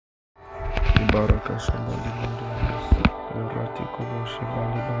Baraka Shambali Bandi, Ratiko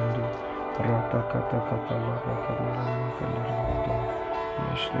Shambali Bandi, Rata Kata Kata Lava Kamara Kandarabada,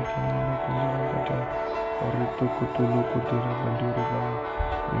 Mishlikini Kundarabada, Rito Kutulu Kudira Banduruba,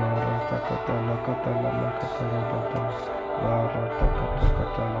 Marata Kata Lakata Lama Katarabata, Barata Kata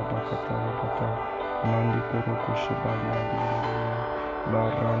Kata Lava Katarabata, Mandi Kuruku Shibali Abindu,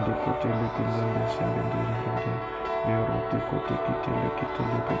 Barandi Kutili Kinindi Simbindiri Bandi, Beruti Kutikitili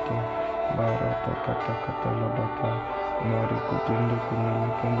Kitili Bete, Barata Kata Kata Labata, Mari Kutindu Kunili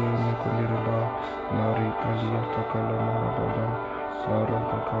Kundiri Kundiriba, Mari Kalia Takala Marabada,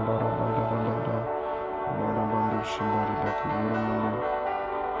 Barata Kabara Banda Banda, Marabandu Shimbari Batu Murumuni,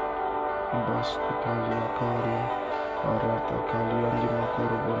 Basti Kalia Karia, Arata Kalia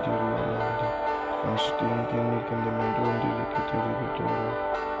Limakoro Bondiri Alandi, Astin Tini Mendondi Likitiri Vitoro,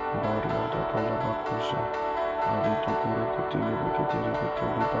 Baria Takala Bakusha, Aritu Kuru Kutili Vikitiri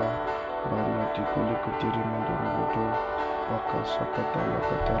Vitoliba, Baria Tikuli Kutiri Mendorubutu, Baka Sakatala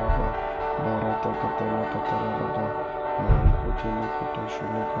Kataraba, Barata Katala Katarabada, Mari Kutili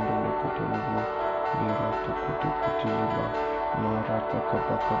Kutoshuni Kundulu Kutulubu, Biratu Kutu Kutiliba, Marata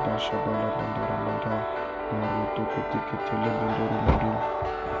Kabaka Basha Bala Bandaramanda, Marutu Kutikitili Bandurumundu,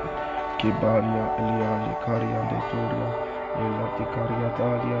 Kibaria Eliali Karia Detoria, Elati Karia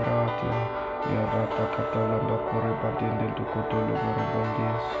Talia Ratia, Yarata Katalamba Kore Badende Dukotolo Borobondi,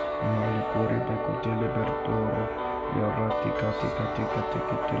 Malikori Bekotele Bertoro, Yarati Kati Kati Kati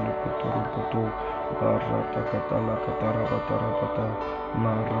Kitele Kotoro Koto, Barata Katala Katara Batarabata,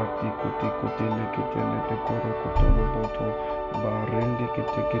 Marati Kuti Kotele Kitele Bekoro Kotolo Boto, Barendi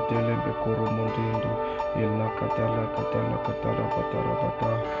Kite Kitele Bekoro Mondindo, Illa Katala Katala Katara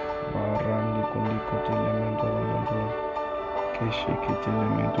Batarabata, Barandi Kundi Kotele Mendoro Keshi Kitele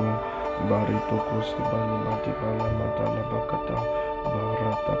Mendo, Barito Kosi Bali Mati Bala Matala Bakata,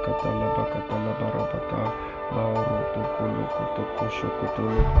 Barata Katala Bakatala Barabata, Baroto Kolo Koto Kosho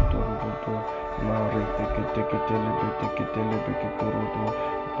Kotolo Kotoro Boto, Mare Teke Teke Telebe Teke Telebe Kitorodo,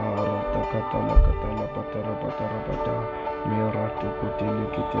 Barata Katala Katala Batara Batara Bata, Mirato Kotele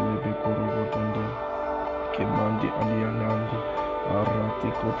Kitelebe Korobotondo, Kemandi Alianandi, Arati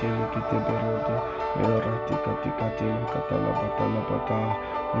Kotele Kiteberode, Merati Katikatela Katala Batala Bata,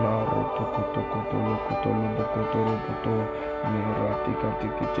 Maroto Koto Kotolo Kotolo Bokotoro Boto, Merati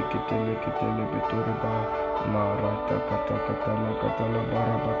Katikitele Kitele Betoriba, Marata Katakatala Katala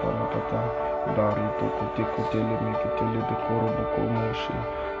Barabatara Bata, Barito Kotikotele Mikitele Bekoro Bokomoshi,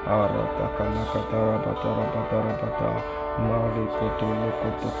 Arata Kala Katara Batara Batara Bata, Mari Kotolo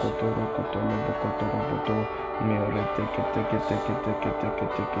Koto Kotoro Kotolo Bokotoro Boto, Mere Teke Teke Teke Teke Teke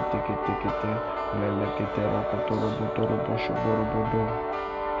Teke Teke Teke Teke Meleketera Kotoro Botoro Bosho Borobodo,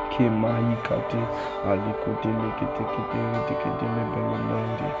 Kimaikati, Alikotele Kete Kete Kete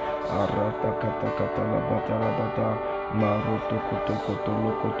Lebelemondi, Arata Kata Kata Labata Labata, Maroto Koto Kotolo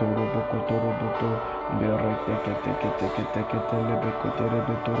Kotoro Bokotoro Boto, Mere Teke Teke Teke Teke Telebe Kotere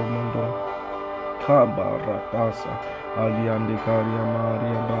Betoro Mondo, Kabaratasa, Aliande Karia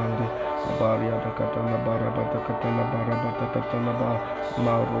Maria Bandi, Baria da Katala Barabata Katala Barabata Katalaba,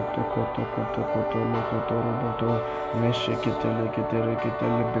 Maroto Koto Koto Koto Lokoto Roboto, Meshekitele Kitere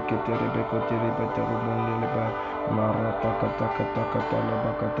Kitele Beketere Bekotere Betarubundeleba, Marata Kata Kata Katala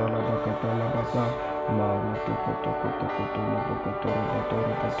Bakatala Bakatala Bata, Maroto Koto Koto Koto Lobokoto Roboto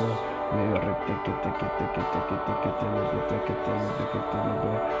Roboto, Merete Kete Kete Kete Kete Ketele Beketele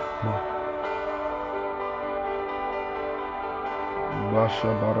Beketele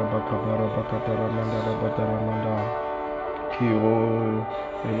Basha Barabaka Barabaka Taramanda Bataramanda Kio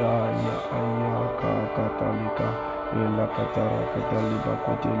Yaya Ayaka Katalika Ela Katara Kataliba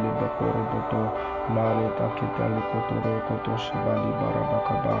Kotili Bakoroboto Mareta Kitali Kotoro Koto Shibali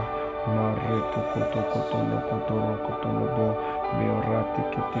Barabakaba Mareto Koto Kotolo Kotoro Kotolobo Beorati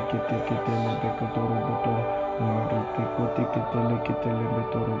Kiti Kiti Kitele Bekotoro Boto Mariti Koti Kitele Kitele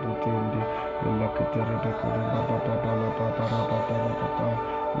Betoro Botendi Ela Kitere Bekore Baba Baba Baba Baba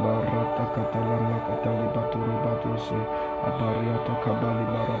Barata Katalama Katali Baturi Batusi Abariata Kabali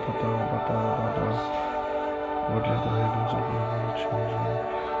Barabata Bata. Lord, let the heavens open over your children.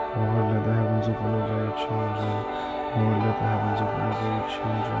 Lord, let the heavens open over your children. Lord, let the heavens open over your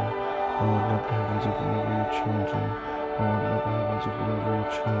children. Lord, let the heavens open over your children. Lord, let the heavens open over your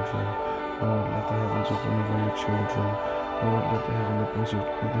children. Lord, let the heavens open over your children. Lord, let the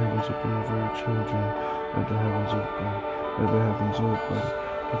heavens open over your children. Let the heavens open. Let the heavens open.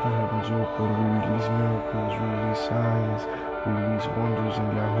 Let the heavens open. We release miracles. We release signs. We release wonders in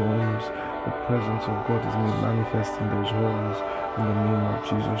their homes. The presence of God is made manifest in those homes. In the name of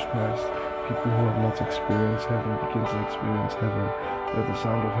Jesus Christ. People who have not experienced heaven begin to experience heaven. Let the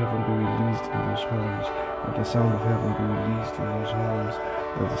sound of heaven be released in those homes. Let the sound of heaven be released in those homes.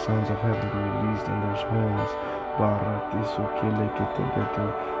 Let the sounds of heaven be released in those homes. Barati sukele ketebeto.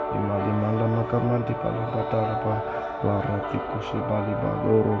 Imalimala makamandi kalabataraba. Barati kushibali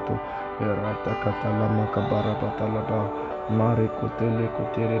baloroto. Erata katalama kabarabatalaba. Mare kotele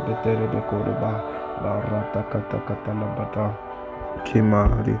kotere betere bekoreba. Barata katakatalabata.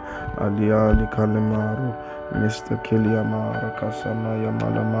 Kimari Aliali Kalemaro Mr. Kiliamara Kasama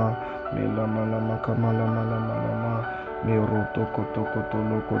Yamalama Milamalama Kamala Malamalama Miroto Koto Koto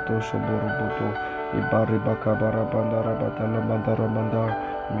Lokoto Shoboroboto Ibari Bakabara Bandara Batala Bandara Banda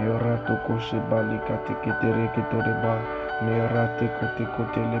Mirato Koshibali Katikitere Kitoriba Mirati Koti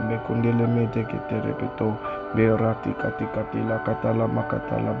Kotele Mekundele Mede Kiterebeto Mirati Katikatila Katala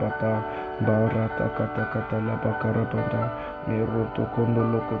Makatala Bata Barata Katakatala Bakarabanda Miroto kondo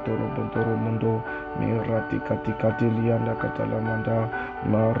lokotoro bontoro mundo mirati katikati lianda katalamanda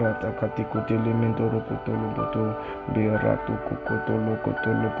marata katikutili mindoro kotolo boto biratu kukotolo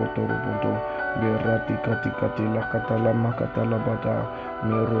kotolo kotoro boto birati katikati la katalama katalabada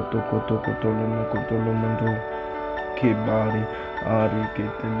miroto koto kotolo mokotolo mundo Kibari Ari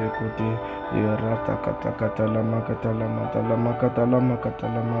Ketele Kote Irata Katakatala Katalama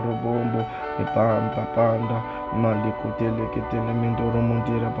Robombo Epamba Panda Malikutele Ketele Mindoro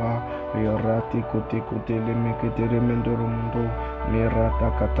Mondiraba Irati Kote Kotele Meketere Mindoro Mundo Mirata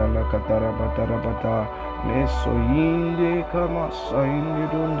Katala Katarabatarabata Meso Yinde Kamasa Inde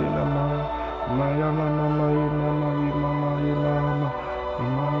Donde Lama Maya Mama Maya Mama Mama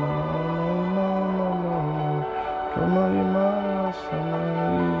Kamaima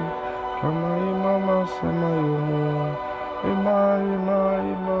Samai, Kamaima Samayo,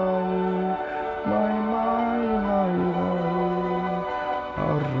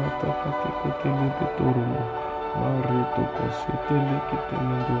 Arata Katikotili Petoro, Marito Cosetele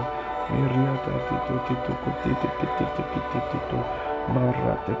Kitemundo, Miriata Tito Kotete Pitito,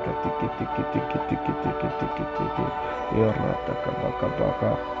 Marata Katikiti, Erata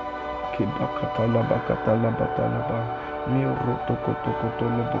Kabaka. Kibakatala batalaba miroto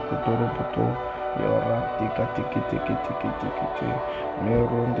kotolo bokotoro yorati katikiti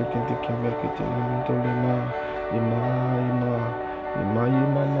meronde kiti mekiti mindolema ima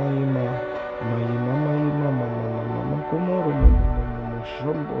mama komoro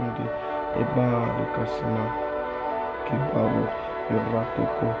shombondi ebali kasima Kibaru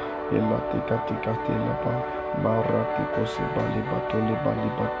Iratoko Elatikati Lapa Baratiko Sebali Batili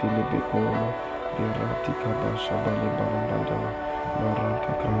Bekolo Iratika Basha Bali Barabanda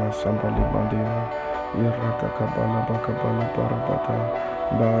Barata Kama Sambali Bandina Irata Kabala Bakabala Barabata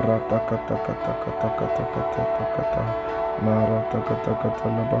Barata Kata Marata Kata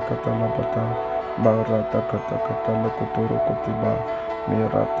Labata Barata Kata Lokotoro Kotiba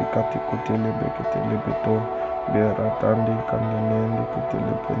Mirati Katikutele Beketele Beto Beratandi Kanyanendi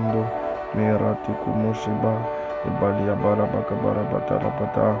Kitelependo Merati Kumushiba Ibalia Barabaka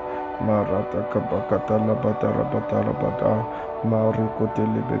Barabatarabata Marata Kabakata Labatarabata Mariko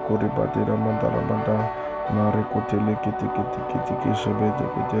Telebekori Batira Mandarabanda Mariko Telekiti Shebete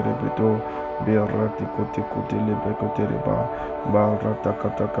Kiterebeto Berati Kotelebekoteba Barata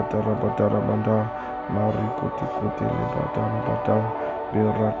Katarabatarabanda Mariko Telebatarabata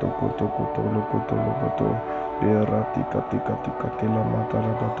Berato Kotolo Berati Kati la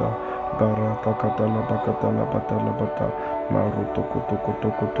Matarabata Barata Katalabata Maruto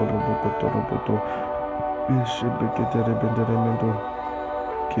Kotolo Bishebekere Benderemendo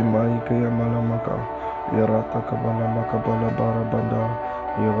Kimai Kaya Malamaka Irata Kabala Makabala Barabanda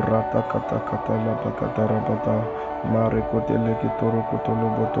Irata Katala Bakatarabata Mare Kotele Kitoro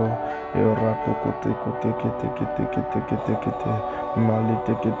Kotoloboto Irato Kote Kite Mali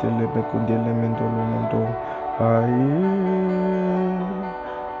Tekitele Bekundele Mendolo Mondo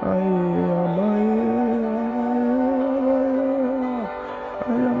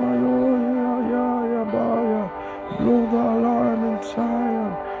Blow the alarm in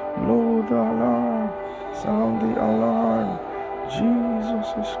Zion. Blow the alarm. Sound the alarm. Jesus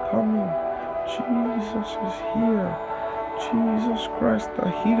is coming. Jesus is here. Jesus Christ the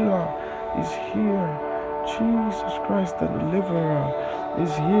healer is here. Jesus Christ the deliverer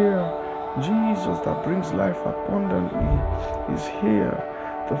is here. Jesus that brings life abundantly is here.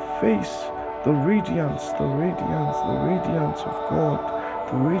 The face, the radiance of God,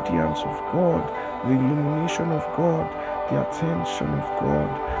 the radiance of God, the illumination of God, the attention of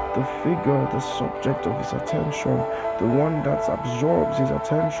God, the figure, the subject of his attention, the one that absorbs his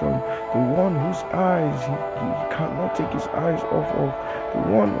attention, the one whose eyes he cannot take his eyes off of,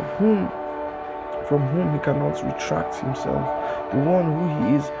 the one of whom from whom he cannot retract himself, the one who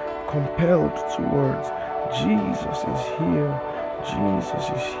he is compelled towards. Jesus is here. Jesus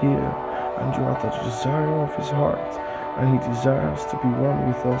is here, and you are the desire of his heart, and he desires to be one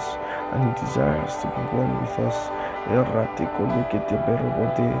with us, and he desires to be one with us.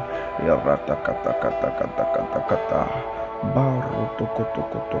 Baro toko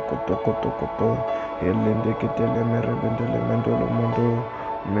toko toko toko toko to elende ketele merebendele mendolo mondo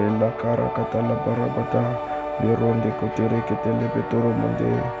mela kara katala barabata beronde kotere ketele betoro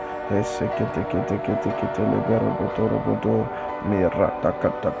monde ese kete kete kete ketele bero botoro bodo merata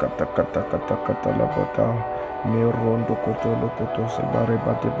kata kata kata kata kata la bata merondo kotolo koto se bare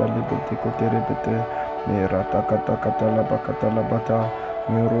bate bale bete kotere bete merata kata kata la bakata la bata.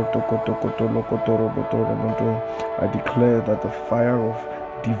 I declare that the fire of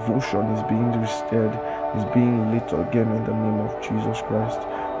devotion is being restored, is being lit again in the name of Jesus Christ.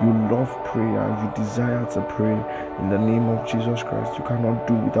 You love prayer, you desire to pray in the name of Jesus Christ. You cannot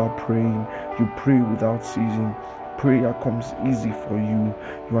do without praying. You pray without ceasing. Prayer comes easy for you.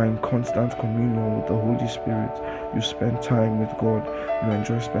 You are in constant communion with the Holy Spirit. You spend time with God. You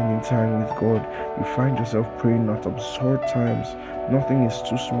enjoy spending time with God. You find yourself praying at absurd times. Nothing is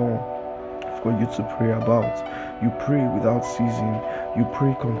too small for you to pray about. You pray without ceasing. You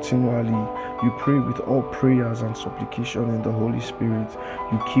pray continually. You pray with all prayers and supplication in the Holy Spirit.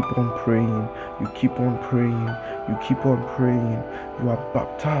 You keep on praying. You keep on praying. You keep on praying. You are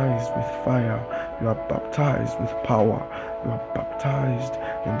baptized with fire. You are baptized with power. You are baptized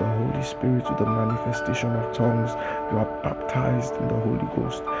in the Holy Spirit with the manifestation of tongues. You are baptized in the Holy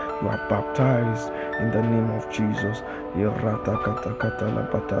Ghost. You are baptized in the name of Jesus.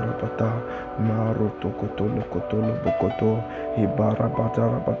 Maroto kotolo kotolo bokoto ibara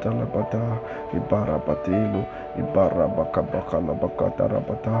batara batala bata ibara batelo ibara bakabaka la bakatara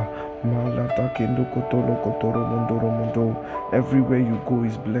bata malata kendo kotolo kotoro mundo. Everywhere you go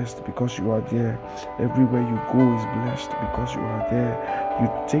is blessed because you are there. Everywhere you go is blessed because you are there. You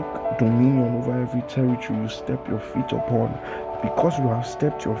take dominion over every territory you step your feet upon. Because you have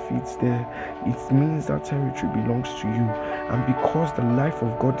stepped your feet there, it means that territory belongs to you. And because the life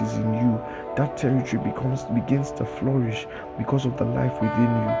of God is in you, that territory begins to flourish because of the life within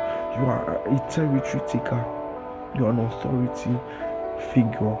you. You are a territory taker. You are an authority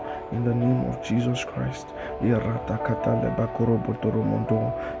figure in the name of Jesus Christ. You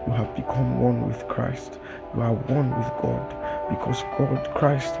have become one with Christ. You are one with God because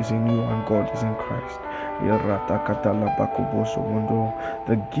Christ is in you and God is in Christ.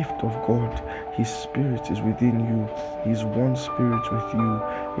 The gift of God, His Spirit is within you. He is one Spirit with you.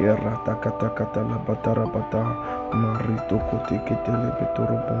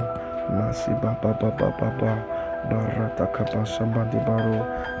 Barata kapasamba de baro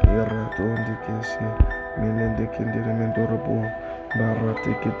erato ndikese milende kendere mendorobo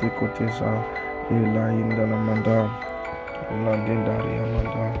barate kete kotesa ela inda la manda landendari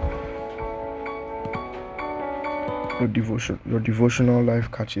amanda. Your devotional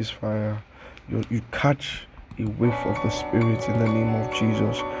life catches fire. You catch a whiff of the Spirit in the name of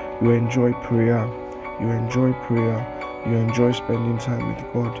Jesus. You enjoy prayer. You enjoy prayer. You enjoy spending time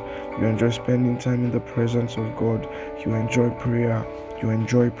with God. You enjoy spending time in the presence of God. You enjoy prayer. You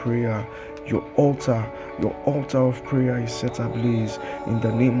enjoy prayer. Your altar of prayer is set ablaze in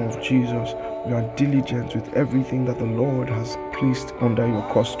the name of Jesus. You are diligent with everything that the Lord has placed under your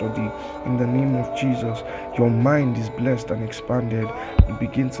custody in the name of Jesus. Your mind is blessed and expanded. You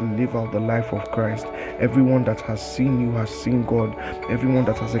begin to live out the life of Christ. Everyone that has seen you has seen God. Everyone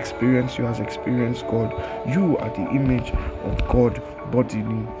that has experienced you has experienced God. You are the image of God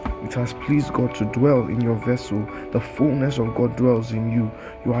bodily. It has pleased God to dwell in your vessel. The fullness of God dwells in you.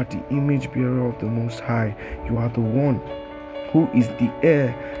 You are the image bearer of the Most High. You are the one who is the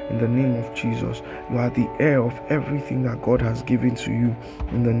heir in the name of Jesus. You are the heir of everything that God has given to you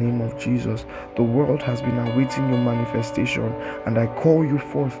in the name of Jesus. The world has been awaiting your manifestation, and I call you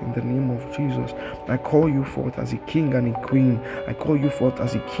forth in the name of Jesus. I call you forth as a king and a queen. I call you forth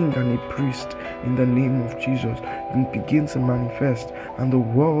as a king and a priest in the name of Jesus. You begin to manifest, and the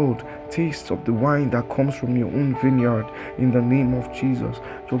world tastes of the wine that comes from your own vineyard in the name of Jesus.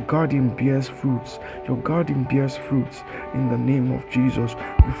 Your garden bears fruits. Your garden bears fruits in the name of Jesus.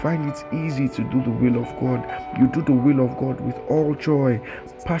 You find it easy to do the will of God. You do the will of God with all joy,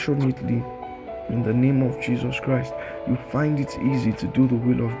 passionately, In the name of Jesus Christ, you find it easy to do the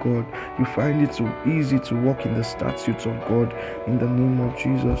will of God. You find it so easy to walk in the statutes of God. In the name of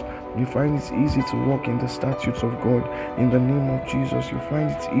Jesus, you find it easy to walk in the statutes of God. In the name of Jesus, you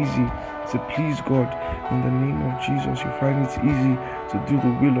find it easy to please God. In the name of Jesus, you find it easy to do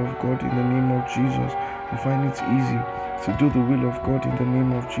the will of God. In the name of Jesus, you find it easy to do the will of God. In the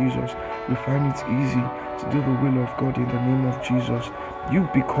name of Jesus, you find it easy to do the will of God. In the name of Jesus, you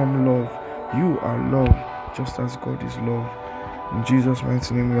become love. You are love, just as God is love. In Jesus'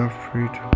 mighty name we have prayed.